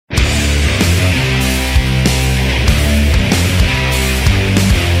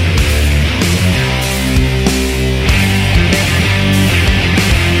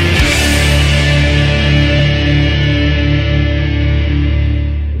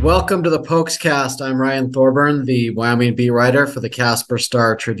Welcome to the Pokescast. I'm Ryan Thorburn, the Wyoming beat writer for the Casper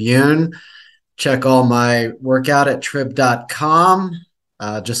Star Tribune. Check all my workout at trib.com.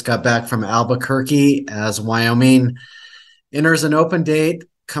 Just got back from Albuquerque as Wyoming enters an open date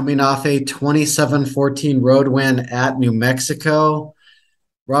coming off a 27-14 road win at New Mexico.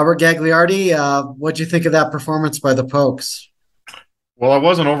 Robert Gagliardi, what'd you think of that performance by the Pokes? Well, I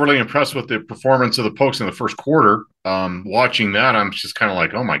wasn't overly impressed with the performance of the Pokes in the first quarter. Watching that, I'm just kind of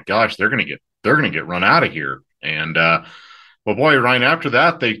like, oh my gosh, they're gonna get run out of here. And well, boy, Ryan, after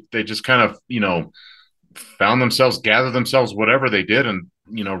that, they just kind of found themselves, gathered themselves, whatever they did, and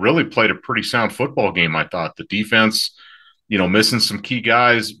really played a pretty sound football game. I thought the defense, missing some key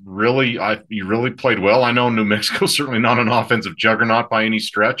guys, you really played well. I know New Mexico's certainly not an offensive juggernaut by any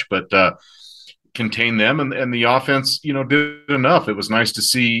stretch, but contain them, and the offense, did enough. It was nice to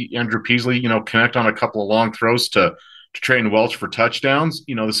see Andrew Peasley, connect on a couple of long throws to Trayton Welch for touchdowns.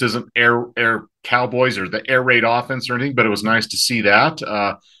 This isn't air Cowboys or the air raid offense or anything, but it was nice to see that.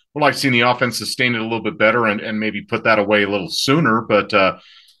 We'd like seeing the offense sustain it a little bit better and maybe put that away a little sooner. But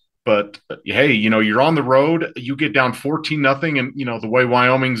hey, you're on the road, you get down 14-0, and the way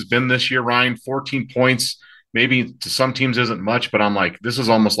Wyoming's been this year, Ryan, 14 points maybe to some teams isn't much, but I'm like, this is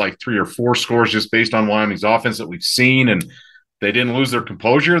almost like 3 or 4 scores just based on Wyoming's offense that we've seen. And they didn't lose their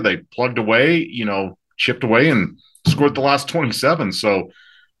composure. They plugged away, chipped away and scored the last 27. So,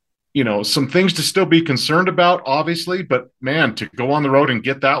 some things to still be concerned about, obviously, but man, to go on the road and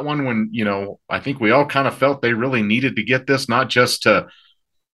get that one when, I think we all kind of felt they really needed to get this, not just to,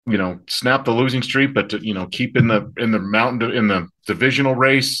 snap the losing streak, but to, keep in the divisional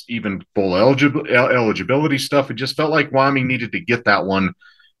race, even bowl eligibility stuff. It just felt like Wyoming needed to get that one.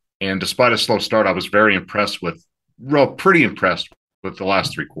 And despite a slow start, I was pretty impressed with the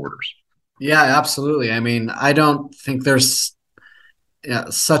last 3 quarters. Yeah, absolutely. I mean, I don't think there's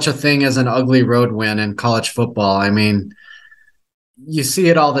such a thing as an ugly road win in college football. I mean, you see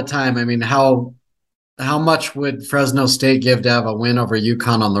it all the time. I mean, how much would Fresno State give to have a win over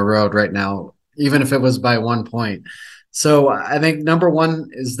UConn on the road right now, even if it was by 1 point? So I think number one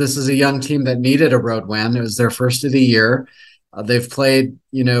is this is a young team that needed a road win. It was their first of the year. They've played,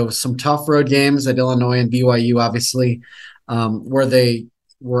 some tough road games at Illinois and BYU, obviously, where they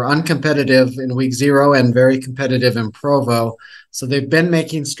were uncompetitive in week 0 and very competitive in Provo. So they've been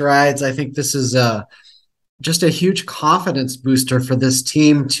making strides. I think this is just a huge confidence booster for this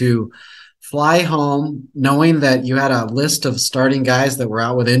team to fly home, knowing that you had a list of starting guys that were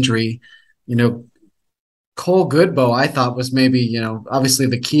out with injury. Cole Goodbow, I thought was maybe, obviously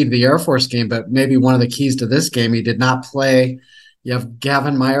the key to the Air Force game, but maybe one of the keys to this game. He did not play. You have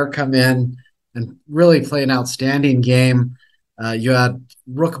Gavin Meyer come in and really play an outstanding game. You had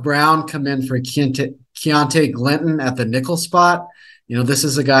Rook Brown come in for Keontae Glinton at the nickel spot. This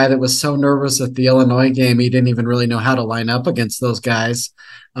is a guy that was so nervous at the Illinois game, he didn't even really know how to line up against those guys.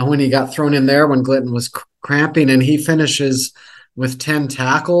 When he got thrown in there when Glinton was cramping, and he finishes with 10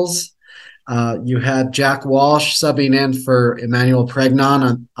 tackles. You had Jack Walsh subbing in for Emmanuel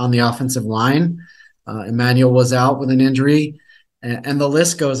Pregnon on the offensive line. Emmanuel was out with an injury, and the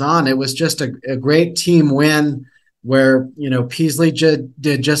list goes on. It was just a great team win where, Peasley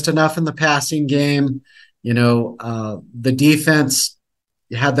did just enough in the passing game. The defense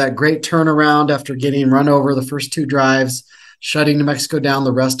had that great turnaround after getting run over the first 2 drives, shutting New Mexico down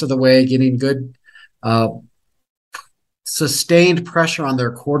the rest of the way, getting good sustained pressure on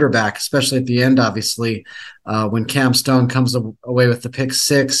their quarterback, especially at the end, obviously, when Cam Stone comes away with the pick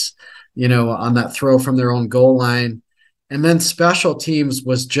 6, on that throw from their own goal line. And then special teams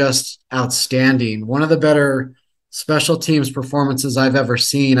was just outstanding. One of the better special teams performances I've ever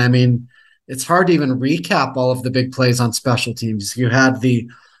seen. I mean, it's hard to even recap all of the big plays on special teams. You had the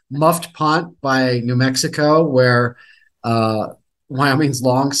muffed punt by New Mexico where Wyoming's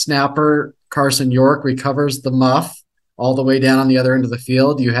long snapper, Carson York, recovers the muff all the way down on the other end of the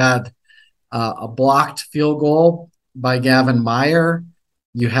field. You had a blocked field goal by Gavin Meyer.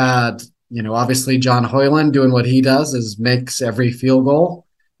 You had, obviously John Hoyland doing what he does is makes every field goal,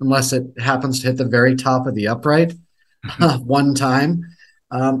 unless it happens to hit the very top of the upright one time.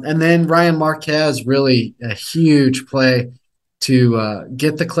 And then Ryan Marquez, really a huge play to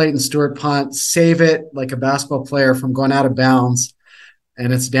get the Clayton Stewart punt, save it like a basketball player from going out of bounds.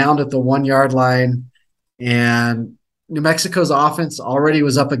 And it's down at the 1-yard line. And New Mexico's offense already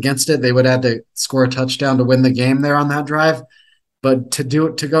was up against it. They would have to score a touchdown to win the game there on that drive. But to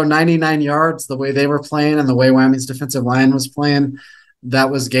go 99 yards the way they were playing and the way Wyoming's defensive line was playing, that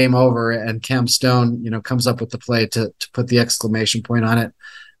was game over. And Cam Stone, comes up with the play to put the exclamation point on it.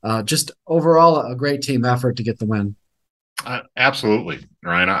 Just overall, a great team effort to get the win. Absolutely,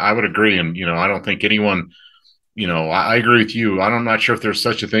 Ryan. I would agree, and I don't think anyone. I agree with you. I'm not sure if there's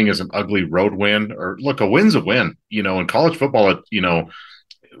such a thing as an ugly road win. Or look, a win's a win. In college football,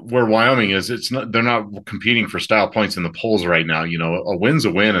 where Wyoming is, it's not. They're not competing for style points in the polls right now. A win's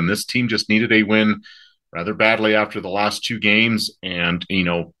a win, and this team just needed a win rather badly after the last two games, and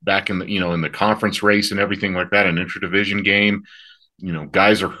back in the in the conference race and everything like that, an interdivision game.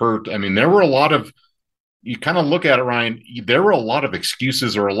 Guys are hurt. I mean, there were a lot of you kind of look at it, Ryan, there were a lot of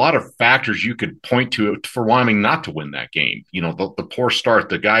excuses or a lot of factors you could point to for Wyoming not to win that game. The poor start,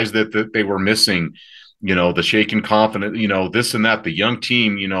 the guys that they were missing, the shaken confidence, this and that, the young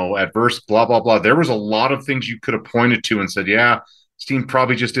team, adverse, blah, blah, blah. There was a lot of things you could have pointed to and said, yeah, this team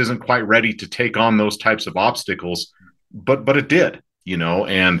probably just isn't quite ready to take on those types of obstacles. But it did,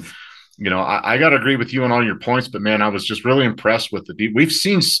 and I got to agree with you on all your points, but man, I was just really impressed with we've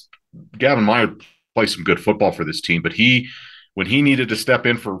seen Gavin Meyer play some good football for this team, but when he needed to step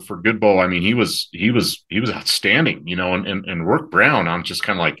in for Goodbow, I mean, he was outstanding, and Rourke Brown, I'm just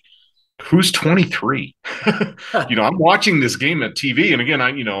kind of like, who's 23? I'm watching this game at TV, and again,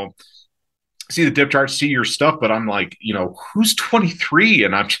 I see the depth chart, see your stuff, but I'm like, who's 23?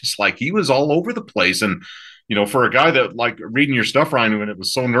 And I'm just like, he was all over the place. And for a guy that like reading your stuff, Ryan, when it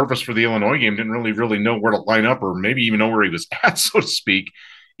was so nervous for the Illinois game, didn't really know where to line up or maybe even know where he was at, so to speak.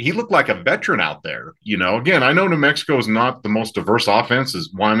 He looked like a veteran out there. Again, I know New Mexico is not the most diverse offense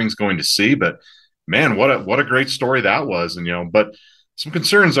as Wyoming's going to see, but man, what a great story that was. And but some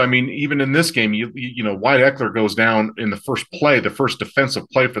concerns. I mean, even in this game, Wyatt Eckler goes down in the first play, the first defensive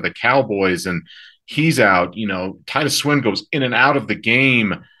play for the Cowboys, and he's out. Titus Swin goes in and out of the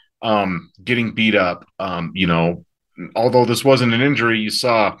game, getting beat up. Although this wasn't an injury, you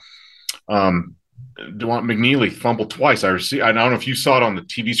saw DeWant McNeely fumbled twice. I don't know if you saw it on the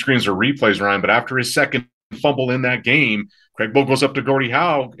TV screens or replays, Ryan, but after his second fumble in that game, Craig Bohl goes up to Gordie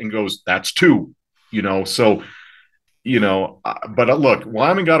Howe and goes, "That's two." So but look,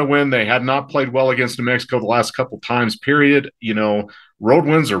 Wyoming got a win. They had not played well against New Mexico the last couple times. Period. Road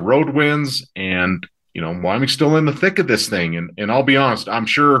wins are road wins, and Wyoming's still in the thick of this thing. And I'll be honest, I'm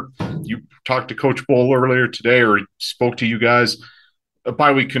sure you talked to Coach Bohl earlier today, or spoke to you guys. A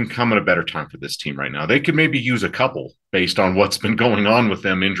bye week couldn't come at a better time for this team right now. They could maybe use a couple based on what's been going on with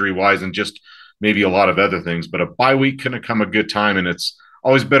them injury wise and just maybe a lot of other things. But a bye week couldn't come a good time, and it's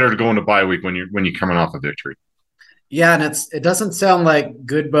always better to go into bye week when you're coming off a victory. Yeah, and it doesn't sound like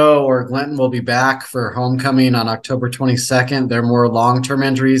Goodbow or Glenton will be back for homecoming on October 22nd. They're more long-term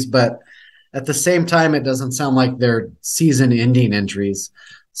injuries, but at the same time, it doesn't sound like they're season-ending injuries.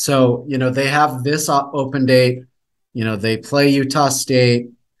 So, they have this open date. They play Utah State,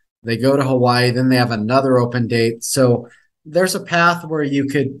 they go to Hawaii, then they have another open date. So there's a path where you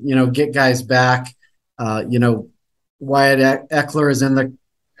could, get guys back. Wyatt Eckler is in the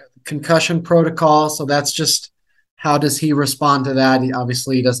concussion protocol. So that's just, how does he respond to that?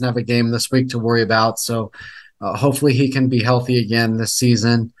 Obviously, he doesn't have a game this week to worry about. So hopefully he can be healthy again this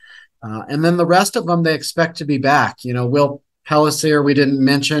season. And then the rest of them, they expect to be back. Will Pellissier, we didn't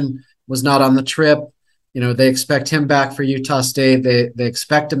mention, was not on the trip. They expect him back for Utah State. They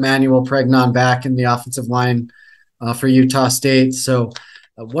expect Emmanuel Pregnon back in the offensive line for Utah State. So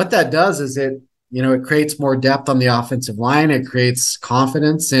what that does is it creates more depth on the offensive line. It creates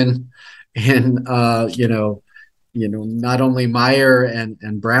confidence in not only Meyer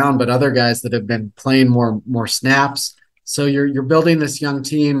and Brown, but other guys that have been playing more snaps. So you're building this young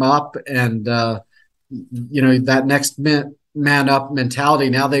team up, and that next man up mentality.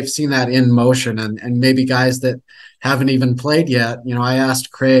 Now they've seen that in motion, and maybe guys that haven't even played yet. I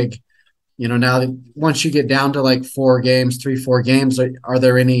asked Craig, now that once you get down to like 4 games, 3-4 games, are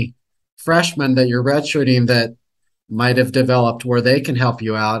there any freshmen that you're redshirting that might have developed where they can help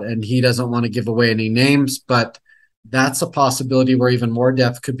you out? And he doesn't want to give away any names, but that's a possibility where even more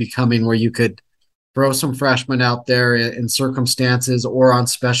depth could be coming, where you could throw some freshmen out there in circumstances or on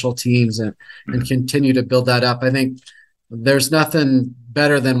special teams and continue to build that up. I think there's nothing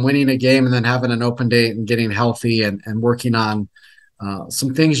better than winning a game and then having an open date and getting healthy and working on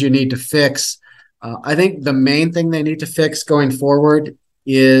some things you need to fix. I think the main thing they need to fix going forward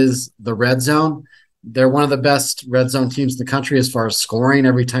is the red zone. They're one of the best red zone teams in the country as far as scoring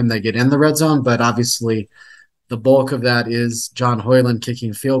every time they get in the red zone, but obviously the bulk of that is John Hoyland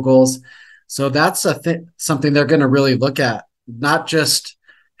kicking field goals. So that's something they're going to really look at, not just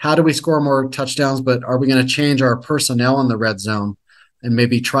how do we score more touchdowns, but are we going to change our personnel in the red zone and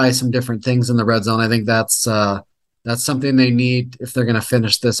maybe try some different things in the red zone? I think that's something they need if they're going to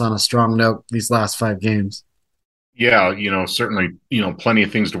finish this on a strong note these last 5 games. Yeah, certainly, plenty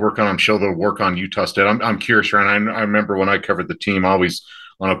of things to work on. I'm sure they'll work on Utah State. I'm curious, Ryan. I remember when I covered the team, always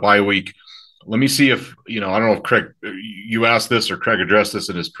on a bye week. Let me see if, I don't know if Craig, you asked this or Craig addressed this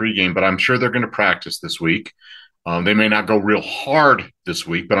in his pregame, but I'm sure they're going to practice this week. They may not go real hard this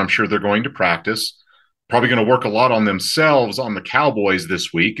week, but I'm sure they're going to practice. Probably going to work a lot on themselves on the Cowboys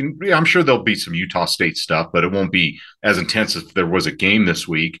this week. And yeah, I'm sure there'll be some Utah State stuff, but it won't be as intense if there was a game this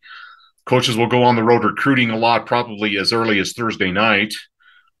week. Coaches will go on the road recruiting a lot, probably as early as Thursday night,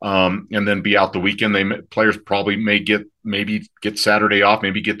 and then be out the weekend. Players probably maybe get Saturday off,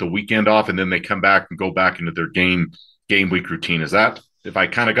 maybe get the weekend off, and then they come back and go back into their game week routine. Is that, if I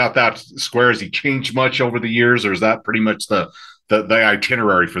kind of got that square? Has he changed much over the years, or is that pretty much the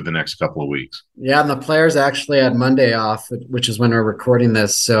itinerary for the next couple of weeks? Yeah, and the players actually had Monday off, which is when we're recording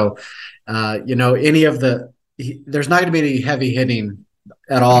this. So, any of there's not going to be any heavy hitting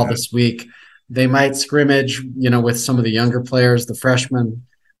at all this week. They might scrimmage, with some of the younger players, the freshmen,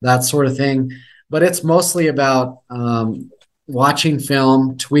 that sort of thing. But it's mostly about watching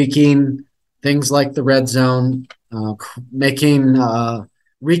film, tweaking things like the red zone,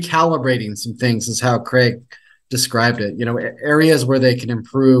 recalibrating some things is how Craig described it. Areas where they can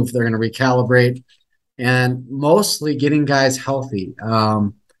improve, they're going to recalibrate, and mostly getting guys healthy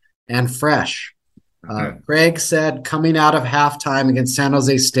and fresh. Craig said coming out of halftime against San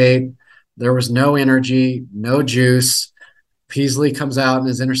Jose State, there was no energy, no juice. Peasley comes out and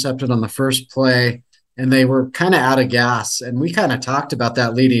is intercepted on the first play, and they were kind of out of gas. And we kind of talked about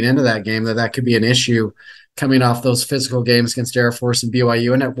that leading into that game, that could be an issue coming off those physical games against Air Force and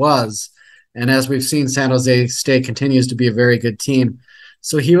BYU, and it was. And as we've seen, San Jose State continues to be a very good team.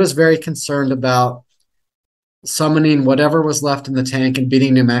 So he was very concerned about summoning whatever was left in the tank and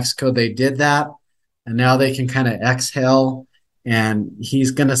beating New Mexico. They did that, and now they can kind of exhale. And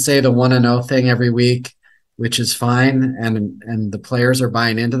he's going to say the 1-0 thing every week, which is fine. And the players are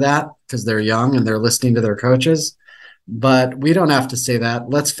buying into that because they're young and they're listening to their coaches. But we don't have to say that.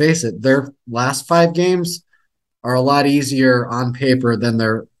 Let's face it, their last 5 games are a lot easier on paper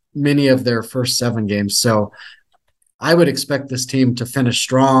than many of their first 7 games. So I would expect this team to finish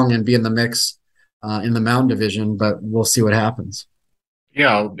strong and be in the mix in the Mountain Division, but we'll see what happens.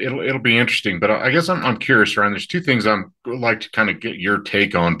 Yeah, it'll be interesting. But I guess I'm curious, Ryan. There's 2 things I'd like to kind of get your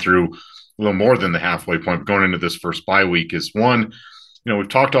take on through a little more than the halfway point going into this first bye week. Is one, we've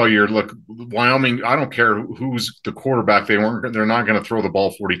talked all year. Look, Wyoming, I don't care who's the quarterback. They're not going to throw the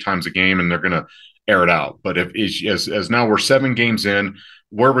ball 40 times a game, and they're going to air it out. But as now we're 7 games in,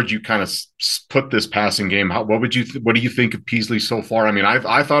 where would you kind of put this passing game? What do you think of Peasley so far? I mean,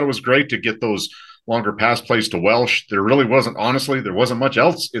 I thought it was great to get those longer pass plays to Welsh. There really wasn't, honestly, there wasn't much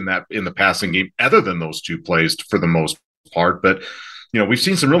else in the passing game other than those 2 plays for the most part. But we've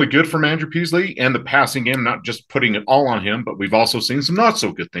seen some really good from Andrew Peasley and the passing game, not just putting it all on him, but we've also seen some not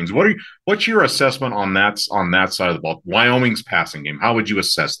so good things. What's your assessment on that side of the ball? Wyoming's passing game. How would you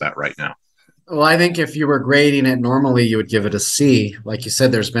assess that right now? Well, I think if you were grading it normally, you would give it a C. Like you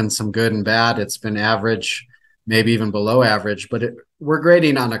said, there's been some good and bad. It's been average, maybe even below average, but we're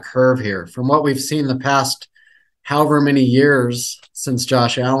grading on a curve here. From what we've seen the past however many years since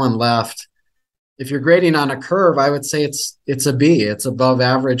Josh Allen left, if you're grading on a curve, I would say it's a B. It's above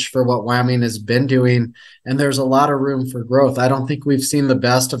average for what Wyoming has been doing, and there's a lot of room for growth. I don't think we've seen the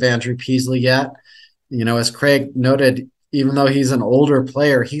best of Andrew Peasley yet. As Craig noted, even though he's an older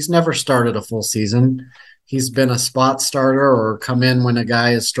player, he's never started a full season. He's been a spot starter or come in when a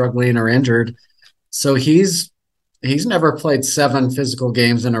guy is struggling or injured. So he's never played 7 physical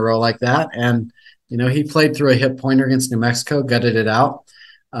games in a row like that. And, he played through a hip pointer against New Mexico, gutted it out.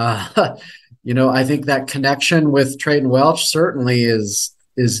 I think that connection with Trayton Welch certainly is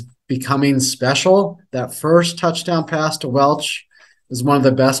becoming special. That first touchdown pass to Welch is one of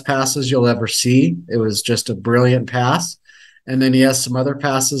the best passes you'll ever see. It was just a brilliant pass. And then he has some other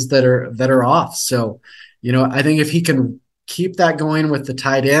passes that are off. So, I think if he can keep that going with the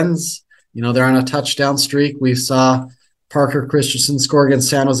tight ends, they're on a touchdown streak. We saw Parker Christensen score against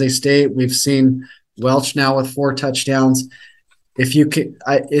San Jose State. We've seen Welch now with 4 touchdowns. If you could,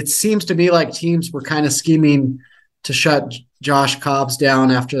 it seems to me like teams were kind of scheming to shut Josh Cobbs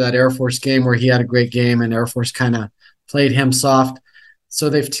down after that Air Force game where he had a great game and Air Force kind of played him soft. So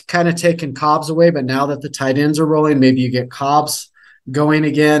they've kind of taken Cobbs away, but now that the tight ends are rolling, maybe you get Cobbs going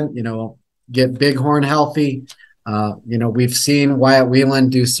again, get Bighorn healthy. We've seen Wyatt Whelan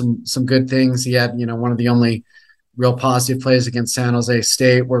do some good things. He had, one of the only real positive plays against San Jose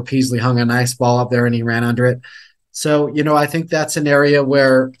State where Peasley hung a nice ball up there and he ran under it. So, I think that's an area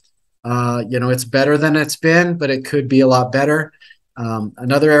where, it's better than it's been, but it could be a lot better.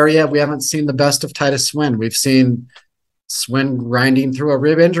 Another area we haven't seen the best of Titus Swin. We've seen Swin grinding through a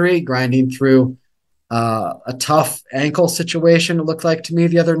rib injury, grinding through a tough ankle situation, it looked like to me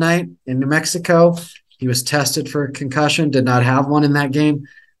the other night in New Mexico. He was tested for a concussion, did not have one in that game.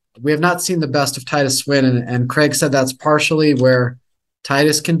 We have not seen the best of Titus Swin, and Craig said that's partially where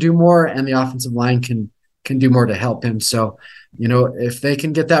Titus can do more and the offensive line can do more to help him. So, if they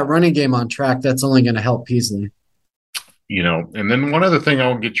can get that running game on track, that's only going to help Peasley. And then one other thing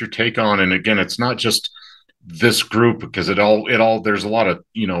I'll get your take on, and again, it's not just this group because it all there's a lot of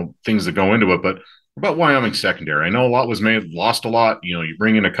things that go into it, but about Wyoming secondary, I know a lot was made, lost a lot. You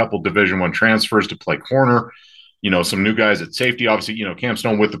bring in a couple Division I transfers to play corner. Some new guys at safety. Obviously, Cam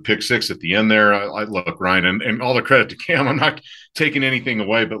Stone with the pick six at the end there. I look, Ryan, and all the credit to Cam. I'm not taking anything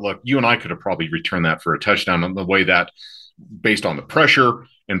away, but look, you and I could have probably returned that for a touchdown on the way that, based on the pressure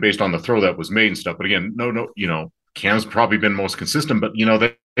and based on the throw that was made and stuff. But again, no, Cam's probably been most consistent, but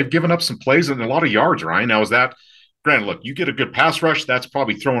they've given up some plays and a lot of yards, Ryan. Now, is that granted? Look, you get a good pass rush, that's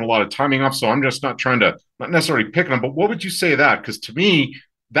probably throwing a lot of timing off. So I'm just not necessarily picking them. But what would you say that? Because to me,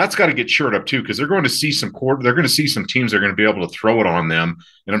 that's got to get shored up too, because they're going to see some teams that are going to be able to throw it on them.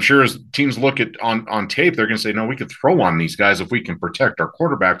 And I'm sure as teams look at on tape, they're going to say, no, we could throw on these guys if we can protect our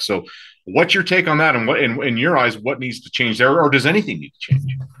quarterback. So what's your take on that? And what in your eyes, what needs to change there, or does anything need to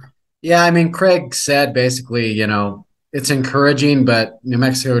change? Yeah, I mean, Craig said basically, it's encouraging, but New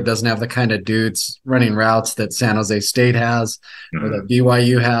Mexico doesn't have the kind of dudes running routes that San Jose State has, or that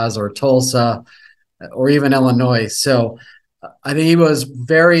BYU has, or Tulsa, or even Illinois. So I think he was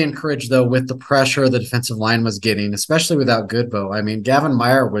very encouraged, though, with the pressure the defensive line was getting, especially without Goodbow. I mean, Gavin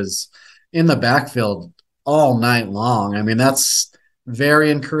Meyer was in the backfield all night long. I mean, that's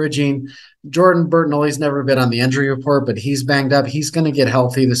very encouraging. Jordan Bertinoli's never been on the injury report, but he's banged up. He's going to get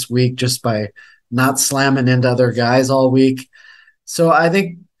healthy this week just by not slamming into other guys all week. So I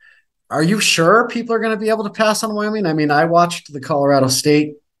think, are you sure people are going to be able to pass on Wyoming? I mean, I watched the Colorado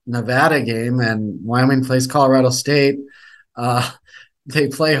State-Nevada game, and Wyoming plays Colorado State. They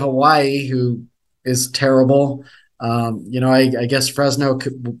play Hawaii, who is terrible. I guess Fresno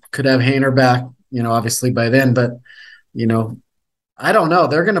could have Haener back, obviously by then, but, I don't know.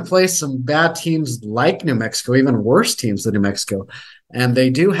 They're going to play some bad teams like New Mexico, even worse teams than New Mexico. And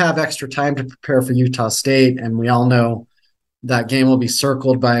they do have extra time to prepare for Utah State. And we all know that game will be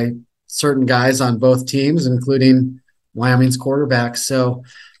circled by certain guys on both teams, including Wyoming's quarterback. So,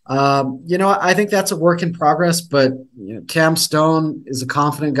 I think that's a work in progress, but Cam Stone is a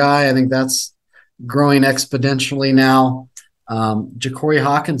confident guy. I think that's growing exponentially now. Ja'Cory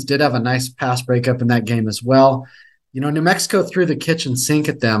Hawkins did have a nice pass breakup in that game as well. New Mexico threw the kitchen sink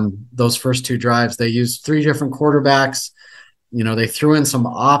at them those first two drives. They used three different quarterbacks. They threw in some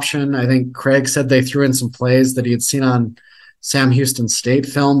option. I think Craig said they threw in some plays that he had seen on Sam Houston State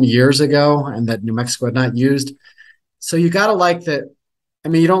film years ago and that New Mexico had not used. So you got to like that. I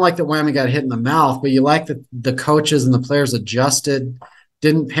mean, you don't like that Wyoming got hit in the mouth, but you like that the coaches and the players adjusted,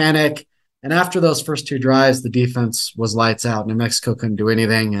 didn't panic. And after those first two drives, the defense was lights out. New Mexico couldn't do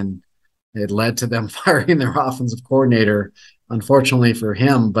anything, and it led to them firing their offensive coordinator, unfortunately for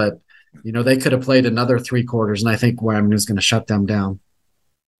him. But, they could have played another 3 quarters, and I think Wyoming is going to shut them down.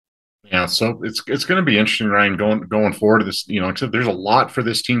 Yeah, so it's going to be interesting, Ryan, going forward to this. There's a lot for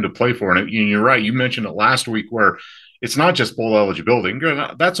this team to play for. And you're right. You mentioned it last week where it's not just bowl eligibility.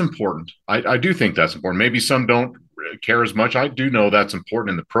 That's important. I do think that's important. Maybe some don't care as much. I do know that's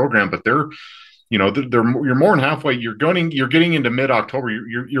important in the program, but you're more than halfway. You're getting into mid-October.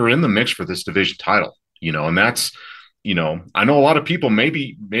 You're in the mix for this division title, and that's, I know a lot of people,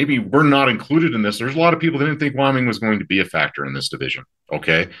 maybe we're not included in this. There's a lot of people that didn't think Wyoming was going to be a factor in this division.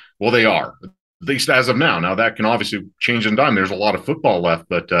 Okay. Well, they are, at least as of now. Now that can obviously change in time. There's a lot of football left,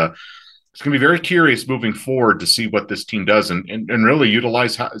 but it's going to be very curious moving forward to see what this team does and really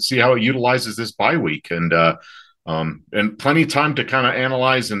see how it utilizes this bye week. And plenty of time to kind of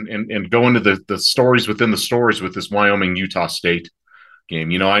analyze and go into the stories within the stories with this Wyoming Utah State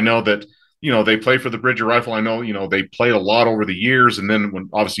game. I know that, they play for the Bridger Rifle. I know, they played a lot over the years. And then when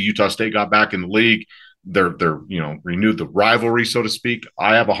obviously Utah State got back in the league, they're renewed the rivalry, so to speak.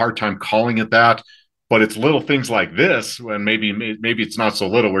 I have a hard time calling it that, but it's little things like this, and maybe it's not so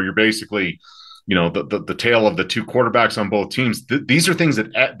little, where you're basically, the tale of the two quarterbacks on both teams. These are things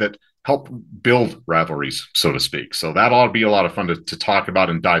that help build rivalries, so to speak. So that ought to be a lot of fun to talk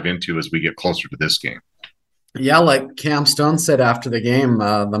about and dive into as we get closer to this game. Yeah, like Cam Stone said after the game,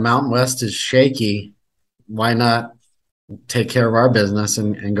 the Mountain West is shaky. Why not take care of our business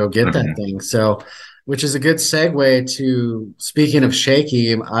and go get that thing? So, which is a good segue to, speaking of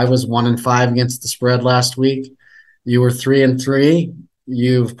shaky, I was 1-5 against the spread last week. You were 3-3.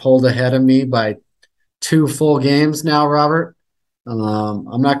 You've pulled ahead of me by 2 full games now, Robert.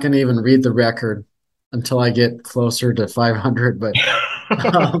 I'm not going to even read the record until I get closer to 500. But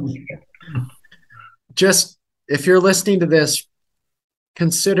um, just if you're listening to this,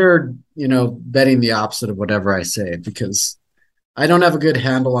 consider, betting the opposite of whatever I say, because I don't have a good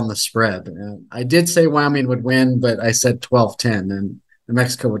handle on the spread. I did say Wyoming would win, but I said 12-10 and New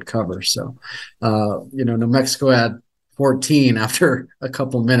Mexico would cover. So, New Mexico had 14 after a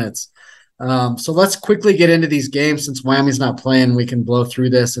couple minutes. So let's quickly get into these games. Since Wyoming's not playing, we can blow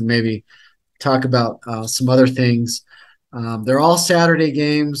through this and maybe talk about some other things. They're all Saturday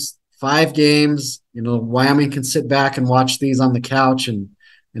games, 5 games. Wyoming can sit back and watch these on the couch and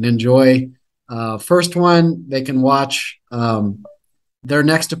enjoy. First one, they can watch. Their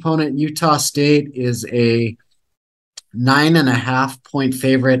next opponent, Utah State, is a 9.5-point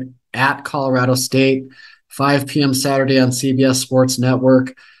favorite at Colorado State, 5 p.m. Saturday on CBS Sports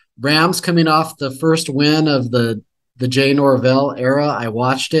Network. Rams coming off the first win of the Jay Norvell era. I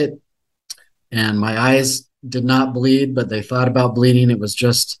watched it, and my eyes did not bleed, but they thought about bleeding. It was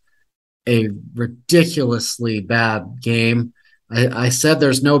just a ridiculously bad game. I said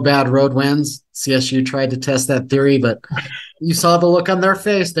there's no bad road wins. CSU tried to test that theory, but you saw the look on their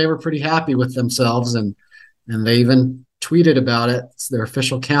face. They were pretty happy with themselves, and they even tweeted about it. It's their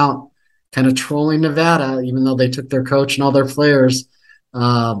official count, kind of trolling Nevada, even though they took their coach and all their players.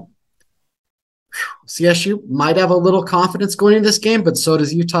 CSU might have a little confidence going into this game, but so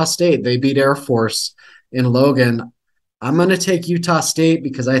does Utah State. They beat Air Force in Logan. I'm going to take Utah State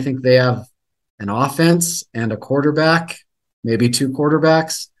because I think they have an offense and a quarterback, maybe 2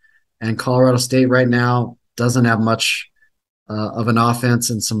 quarterbacks, and Colorado State right now doesn't have much of an offense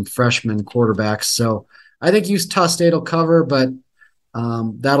and some freshman quarterbacks. So I think Utah State will cover, but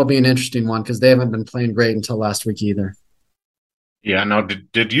that'll be an interesting one because they haven't been playing great until last week either. Yeah. Now,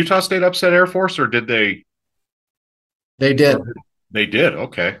 did Utah State upset Air Force, or did they? They did. They did.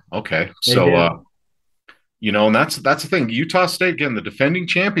 Okay. They so, did. And that's the thing. Utah State, again, the defending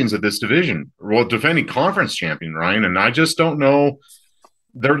champions of this division, well, defending conference champion, Ryan, and I just don't know.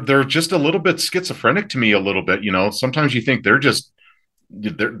 They're just a little bit schizophrenic to me. A little bit, Sometimes you think they're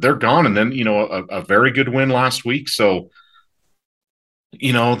gone, and then a very good win last week. So, but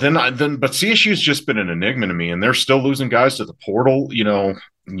CSU's just been an enigma to me, and they're still losing guys to the portal.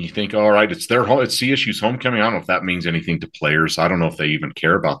 And you think, all right, it's CSU's homecoming. I don't know if that means anything to players. I don't know if they even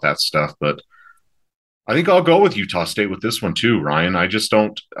care about that stuff, but I think I'll go with Utah State with this one too, Ryan. I just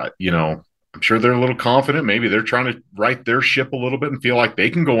don't, I'm sure they're a little confident. Maybe they're trying to right their ship a little bit and feel like they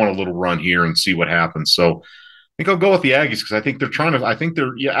can go on a little run here and see what happens. So I think I'll go with the Aggies because I think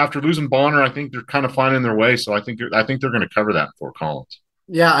after losing Bonner, I think they're kind of finding their way. So I think they're going to cover that in Fort Collins.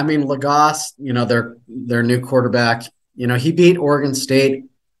 Yeah, I mean, Lagasse, their new quarterback, he beat Oregon State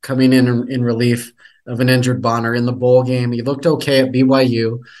coming in relief of an injured Bonner in the bowl game. He looked okay at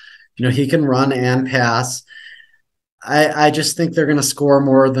BYU. He can run and pass. I just think they're going to score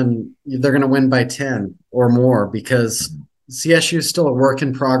they're going to win by 10 or more because CSU is still a work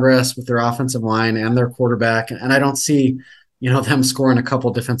in progress with their offensive line and their quarterback. And I don't see, them scoring a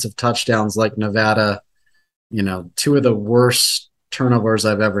couple defensive touchdowns like Nevada, 2 of the worst turnovers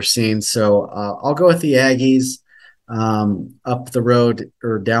I've ever seen. So I'll go with the Aggies up the road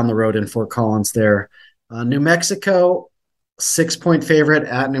or down the road in Fort Collins there. New Mexico, 6-point favorite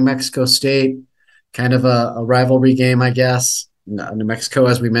at New Mexico State. Kind of a rivalry game, I guess. New Mexico,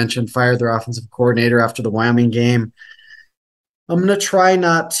 as we mentioned, fired their offensive coordinator after the Wyoming game. I'm going to try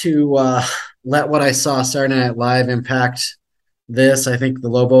not to let what I saw Saturday Night Live impact this. I think the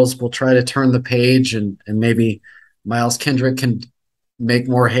Lobos will try to turn the page and maybe Miles Kendrick can make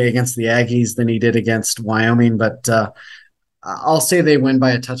more hay against the Aggies than he did against Wyoming. But I'll say they win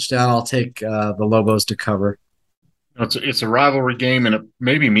by a touchdown. I'll take the Lobos to cover. It's a rivalry game, and it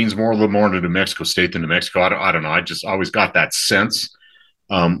maybe means a little more to New Mexico State than New Mexico. I don't know. I just always got that sense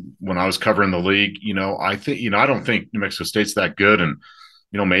when I was covering the league. I don't think New Mexico State's that good, and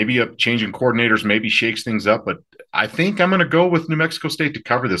maybe a change in coordinators maybe shakes things up. But I think I'm going to go with New Mexico State to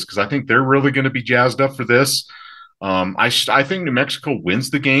cover this because I think they're really going to be jazzed up for this. I think New Mexico wins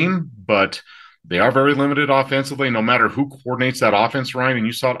the game, but they are very limited offensively. No matter who coordinates that offense, Ryan, and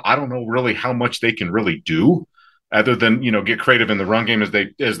you saw it, I don't know really how much they can really do. Other than get creative in the run game as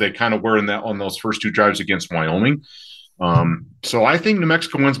they kind of were on those first 2 drives against Wyoming. So I think New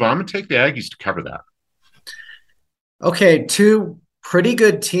Mexico wins, but I'm going to take the Aggies to cover that. Okay, 2 pretty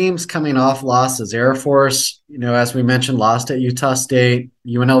good teams coming off losses. Air Force, as we mentioned, lost at Utah State.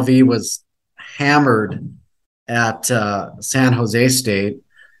 UNLV was hammered at San Jose State.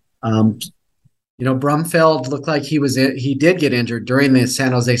 Brumfeld looked like he did get injured during the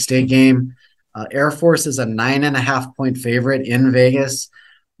San Jose State game. Air Force is a 9.5 point favorite in Vegas.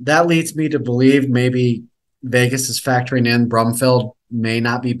 That leads me to believe maybe Vegas is factoring in Brumfeld may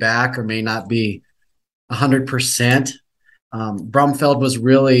not be back or may not be 100%. Brumfeld was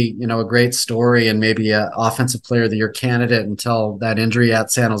really, a great story and maybe an offensive player of the year candidate until that injury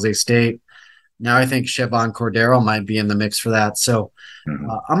at San Jose State. Now I think Chevon Cordero might be in the mix for that. So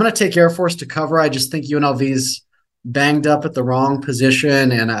I'm going to take Air Force to cover. I just think UNLV's banged up at the wrong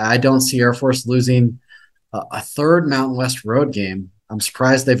position, and I don't see Air Force losing a third Mountain West road game. I'm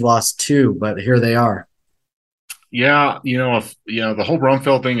surprised they've lost two, but here they are. Yeah, if the whole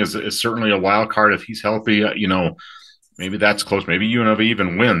Brumfeld thing is certainly a wild card if he's healthy. Maybe that's close. Maybe UNLV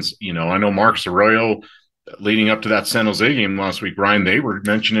even wins. I know Marcus Arroyo leading up to that San Jose game last week, Brian, they were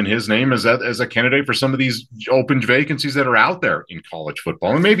mentioning his name as a candidate for some of these open vacancies that are out there in college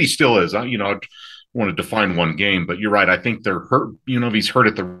football, and maybe still is. I want to define one game, but you're right. I think they're hurt. He's hurt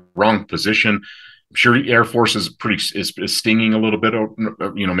at the wrong position. I'm sure Air Force is stinging a little bit.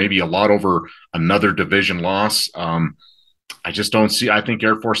 Maybe a lot over another division loss. I just don't see. I think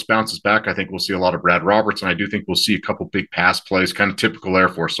Air Force bounces back. I think we'll see a lot of Brad Roberts, and I do think we'll see a couple big pass plays, kind of typical Air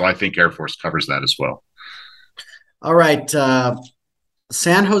Force. So I think Air Force covers that as well. All right.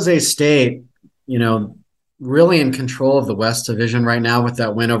 San Jose State, really in control of the West Division right now with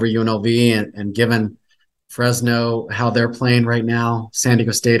that win over UNLV and given Fresno how they're playing right now, San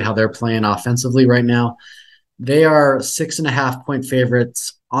Diego State how they're playing offensively right now. They are 6.5 point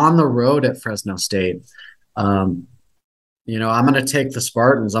favorites on the road at Fresno State. I'm going to take the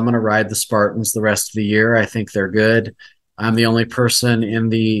Spartans. I'm going to ride the Spartans the rest of the year. I think they're good. I'm the only person in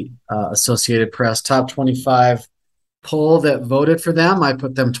the Associated Press top 25 poll that voted for them. I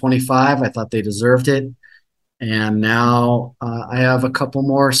put them 25. I thought they deserved it. And now I have a couple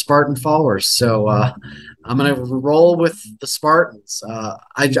more Spartan followers. So I'm going to roll with the Spartans.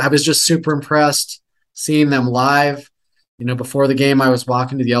 I was just super impressed seeing them live. Before the game, I was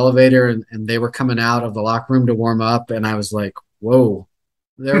walking to the elevator and they were coming out of the locker room to warm up. And I was like, whoa,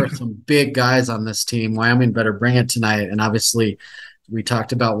 there are some big guys on this team. Wyoming better bring it tonight. And obviously, we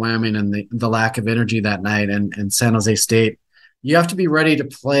talked about Wyoming and the lack of energy that night and San Jose State. You have to be ready to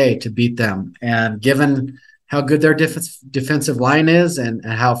play to beat them. And given how good their defensive line is and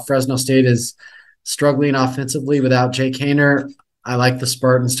how Fresno State is struggling offensively without Jake Haener, I like the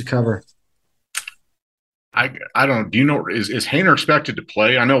Spartans to cover. I don't. Do you know, is Haener expected to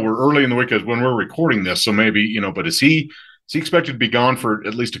play? I know we're early in the week when we're recording this, so maybe, but is he expected to be gone for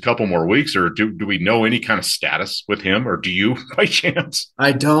at least a couple more weeks, or do we know any kind of status with him, or do you by chance?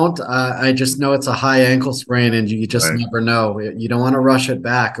 I don't. I just know it's a high ankle sprain, and you just never know. You don't want to rush it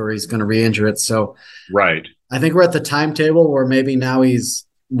back, or he's going to re-injure it. So, right. I think we're at the timetable where maybe now he's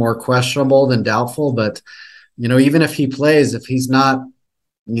more questionable than doubtful. But even if he plays, if he's not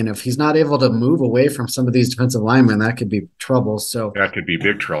able to move away from some of these defensive linemen, that could be trouble. So that could be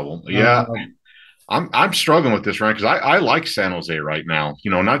big trouble. Yeah. I'm struggling with this, right? Because I like San Jose right now.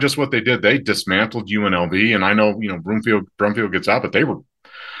 Not just what they did; they dismantled UNLV, and I know Brumfield gets out, but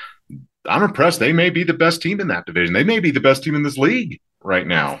I'm impressed. They may be the best team in that division. They may be the best team in this league right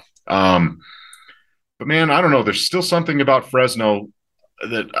now. But man, I don't know. There's still something about Fresno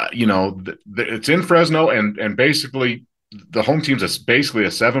that it's in Fresno, and basically the home team's basically a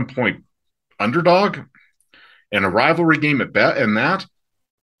 7-point underdog, and a rivalry game at bet, and that.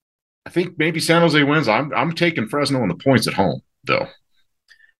 I think maybe San Jose wins. I'm taking Fresno on the points at home, though.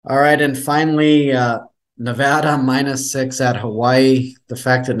 All right, and finally, Nevada -6 at Hawaii. The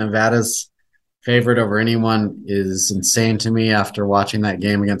fact that Nevada's favored over anyone is insane to me after watching that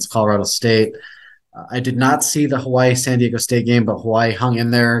game against Colorado State. I did not see the Hawaii-San Diego State game, but Hawaii hung in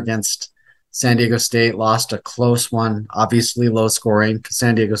there against San Diego State, lost a close one, obviously low scoring because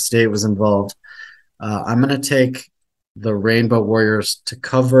San Diego State was involved. I'm going to take the Rainbow Warriors to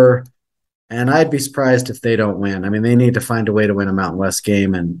cover, and I'd be surprised if they don't win. I mean, they need to find a way to win a Mountain West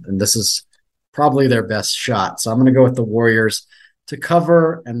game, and this is probably their best shot. So I'm going to go with the Warriors to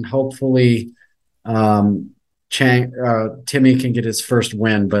cover, and hopefully Timmy can get his first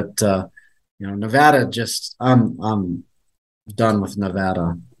win. But Nevada, I'm done with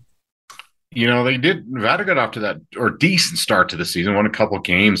Nevada. Nevada got off to that decent start to the season, won a couple of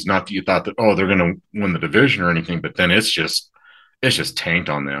games. Not that you thought that, they're going to win the division or anything, but then it's just tanked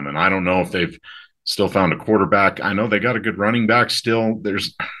on them. And I don't know if they've still found a quarterback. I know they got a good running back still.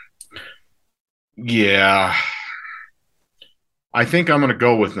 I think I'm going to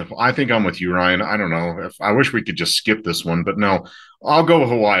go with I'm with you, Ryan. I don't know. I wish we could just skip this one, but no, I'll go with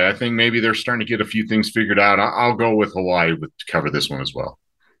Hawaii. I think maybe they're starting to get a few things figured out. I'll go with Hawaii to cover this one as well.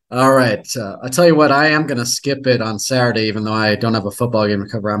 All right. I'll tell you what, I am going to skip it on Saturday, even though I don't have a football game to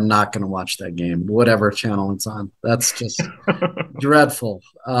cover. I'm not going to watch that game, whatever channel it's on. That's just dreadful.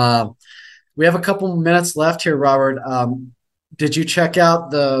 We have a couple minutes left here, Robert. Did you check out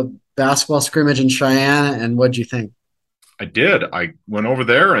the basketball scrimmage in Cheyenne, and what'd you think? I did. I went over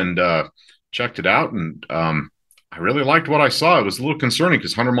there and checked it out, and I really liked what I saw. It was a little concerning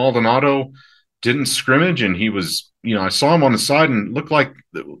because Hunter Maldonado didn't scrimmage, and he was, I saw him on the side and it looked like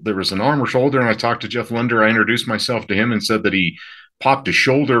there was an arm or shoulder. And I talked to Jeff Linder. I introduced myself to him and said that he popped his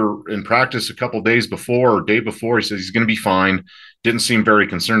shoulder in practice a couple days before or day before. He says he's going to be fine. Didn't seem very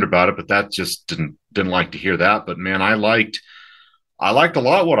concerned about it, but that just didn't like to hear that. But man, I liked a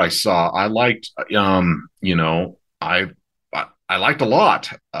lot what I saw. I liked, I liked a lot.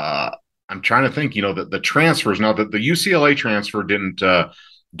 I'm trying to think, the transfers. Now, the UCLA transfer didn't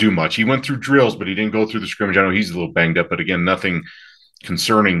do much. He went through drills, but he didn't go through the scrimmage. I know he's a little banged up, but again, nothing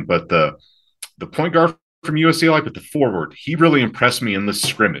concerning. But the point guard from UCLA, but the forward, he really impressed me in this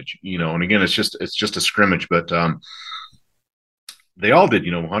scrimmage. And again, it's just a scrimmage, but they all did.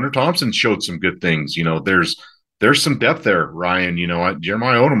 Hunter Thompson showed some good things. There's some depth there, Ryan.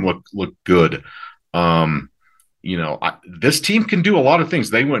 Jeremiah Odom looked good. This team can do a lot of things.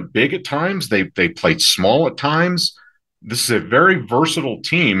 They went big at times. They played small at times. This is a very versatile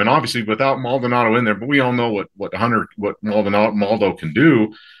team, and obviously without Maldonado in there, but we all know what Maldo can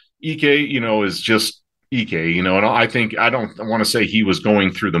do. Ike, is just Ike, and I think I don't want to say he was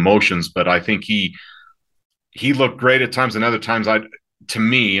going through the motions, but I think he looked great at times, and other times to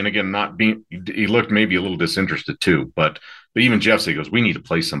me, and again, not being, he looked maybe a little disinterested too, but even Jeff said, he goes, we need to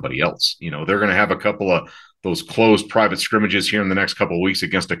play somebody else. They're going to have a couple of those closed private scrimmages here in the next couple of weeks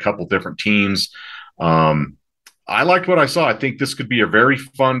against a couple different teams. I liked what I saw. I think this could be a very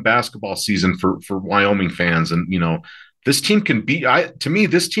fun basketball season for Wyoming fans. And, this team can beat, to me,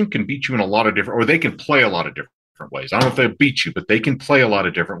 this team can beat you in a lot of different, or they can play a lot of different ways. I don't know if they'll beat you, but they can play a lot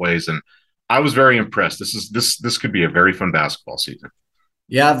of different ways. And I was very impressed. This could be a very fun basketball season.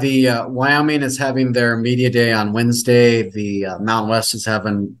 Yeah, the Wyoming is having their media day on Wednesday. The Mountain West is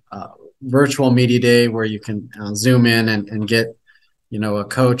having virtual media day where you can zoom in and get, a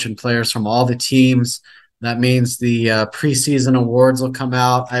coach and players from all the teams. That means the preseason awards will come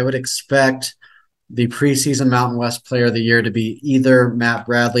out. I would expect the preseason Mountain West Player of the Year to be either Matt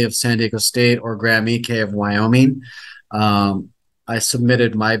Bradley of San Diego State or Graham Ike of Wyoming. I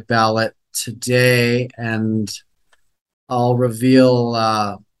submitted my ballot today, and I'll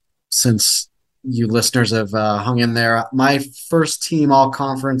reveal, since you listeners have hung in there, my first team all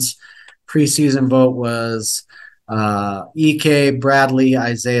conference preseason vote was Ike, Bradley,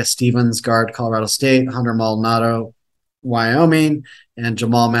 Isaiah Stevens, guard, Colorado State, Hunter Maldonado, Wyoming, and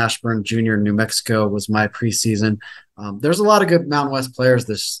Jamal Mashburn Jr., New Mexico was my preseason. There's a lot of good Mountain West players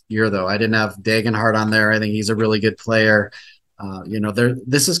this year, though. I didn't have Dagenhart on there. I think he's a really good player.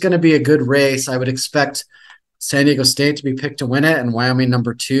 This is going to be a good race. I would expect San Diego State to be picked to win it and Wyoming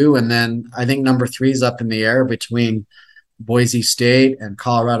number 2. And then I think number 3 is up in the air between Boise State and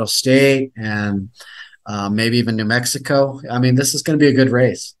Colorado State and maybe even New Mexico. I mean, this is going to be a good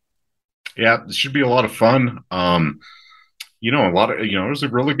race. Yeah, this should be a lot of fun. It was a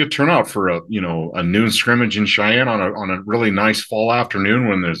really good turnout for a noon scrimmage in Cheyenne on a really nice fall afternoon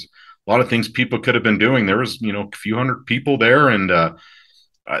when there's a lot of things people could have been doing. There was, a few hundred people there, and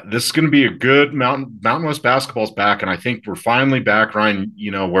this is going to be a good Mountain West basketball's back. And I think we're finally back, Ryan,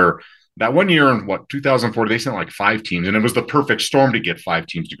 where that one year in 2004, they sent like 5 teams, and it was the perfect storm to get 5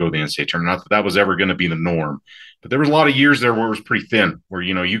 teams to go to the NCAA tournament. Not that that was ever going to be the norm, but there was a lot of years there where it was pretty thin, where,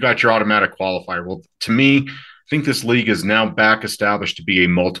 you got your automatic qualifier. Well, to me, I think this league is now back established to be a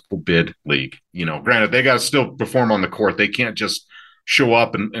multiple bid league. Granted, they got to still perform on the court. They can't just show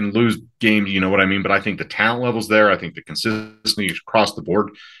up and lose games, you know what I mean? But I think the talent level's there. I think the consistency across the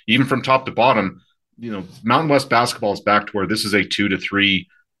board, even from top to bottom, Mountain West basketball is back to where this is a 2 to 3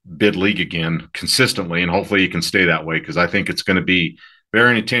 bid league again consistently, and hopefully it can stay that way, because I think it's going to be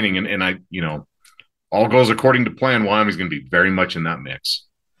very entertaining, and I all goes according to plan, Wyoming's going to be very much in that mix.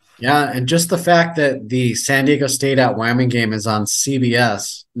 Yeah, and just the fact that the San Diego State at Wyoming game is on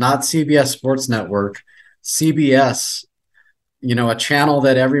CBS, not CBS Sports Network, CBS, a channel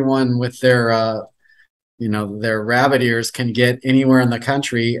that everyone with their their rabbit ears can get anywhere in the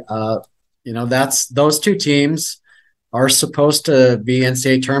country. That's those 2 teams are supposed to be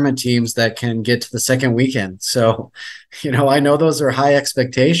NCAA tournament teams that can get to the second weekend. So, I know those are high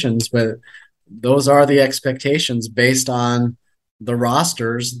expectations, but those are the expectations based on the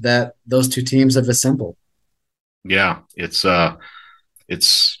rosters that those 2 teams have assembled. Yeah, it's a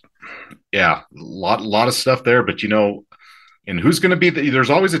lot of stuff there, but And who's going to be there's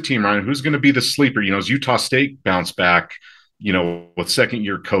always a team, Ryan, who's going to be the sleeper? As Utah State bounce back, with second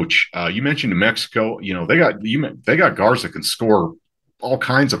year coach. You mentioned New Mexico, they got guards that can score all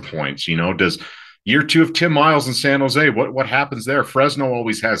kinds of points. Does year two of Tim Miles in San Jose, what happens there? Fresno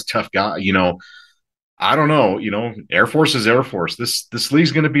always has tough guys, I don't know, Air Force is Air Force. This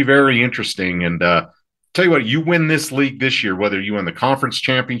league's going to be very interesting. And tell you what, you win this league this year, whether you win the conference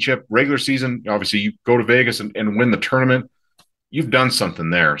championship, regular season, obviously you go to Vegas and win the tournament, you've done something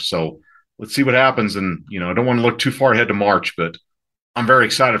there. So let's see what happens. And, I don't want to look too far ahead to March, but I'm very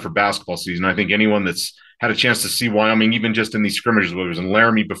excited for basketball season. I think anyone that's had a chance to see Wyoming, even just in these scrimmages, whether it was in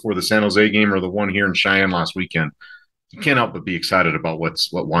Laramie before the San Jose game or the one here in Cheyenne last weekend, you can't help but be excited about what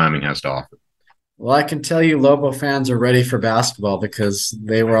Wyoming has to offer. Well, I can tell you Lobo fans are ready for basketball because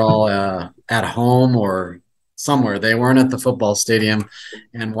they were all at home or somewhere. They weren't at the football stadium.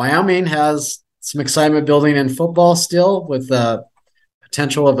 And Wyoming has some excitement building in football still with the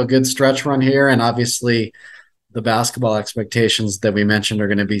potential of a good stretch run here. And obviously the basketball expectations that we mentioned are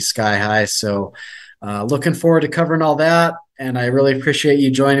going to be sky high. So looking forward to covering all that. And I really appreciate you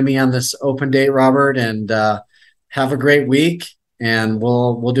joining me on this open date, Robert, and have a great week. And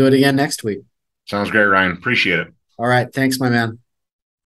we'll do it again next week. Sounds great, Ryan. Appreciate it. All right. Thanks, my man.